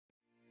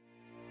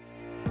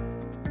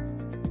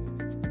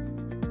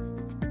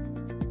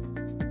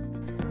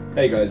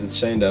Hey guys, it's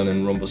Shane down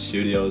in Rumble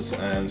Studios.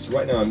 So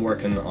right now I'm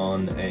working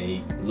on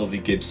a lovely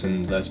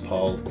Gibson Les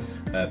Paul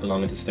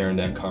belonging to Staring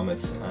Down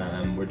Comets.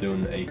 We're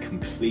doing a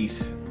complete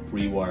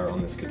rewire on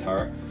this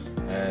guitar.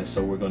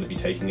 So we're going to be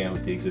taking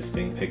out the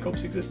existing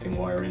pickups, existing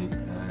wiring,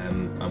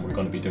 and we're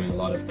going to be doing a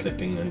lot of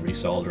clipping and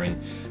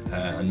resoldering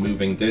and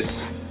moving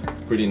this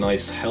really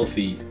nice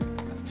healthy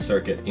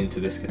circuit into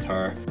this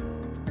guitar.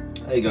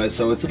 Hey guys,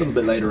 so it's a little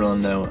bit later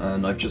on now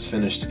and I've just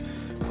finished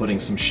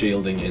putting some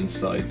shielding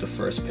inside the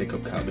first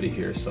pickup cavity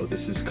here. So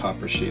this is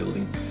copper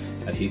shielding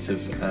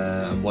adhesive,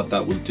 and what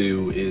that will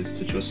do is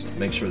to just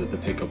make sure that the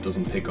pickup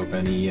doesn't pick up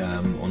any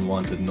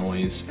unwanted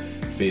noise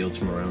fields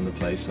from around the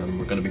place, and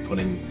we're going to be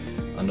putting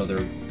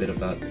another bit of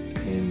that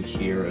in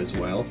here as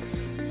well,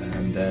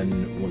 and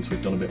then once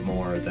we've done a bit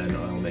more then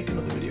I'll make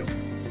another video.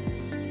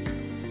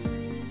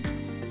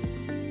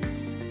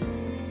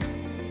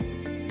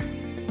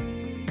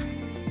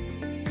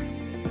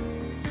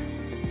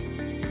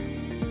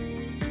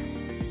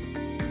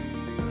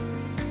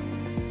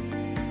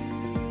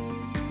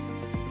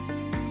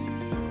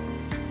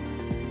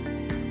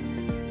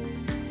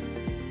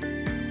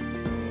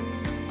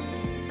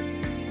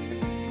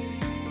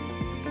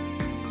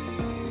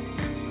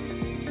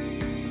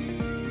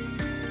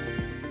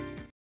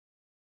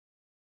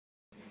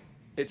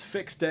 It's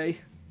fixed day,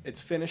 it's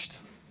finished.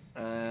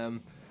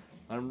 I'm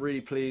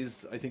really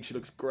pleased. I think she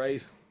looks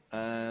great.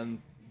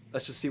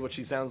 Let's just see what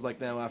she sounds like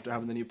now after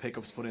having the new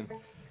pickups put in.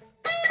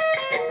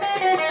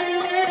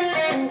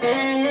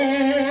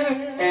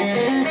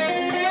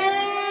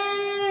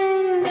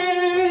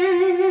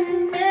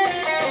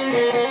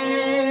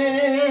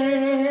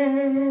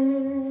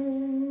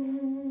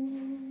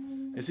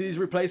 You see, these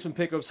replacement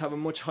pickups have a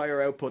much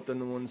higher output than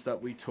the ones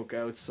that we took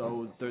out,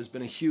 so there's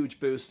been a huge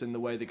boost in the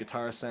way the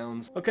guitar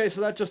sounds. Okay,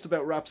 so that just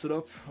about wraps it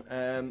up.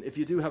 If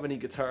you do have any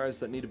guitars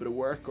that need a bit of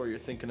work, or you're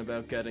thinking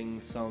about getting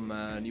some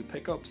new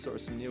pickups or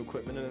some new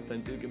equipment in it,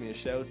 then do give me a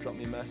shout, drop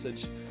me a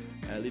message,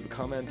 leave a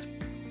comment,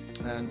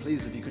 and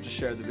please, if you could just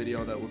share the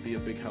video, that would be a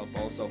big help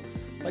also.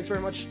 Thanks very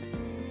much.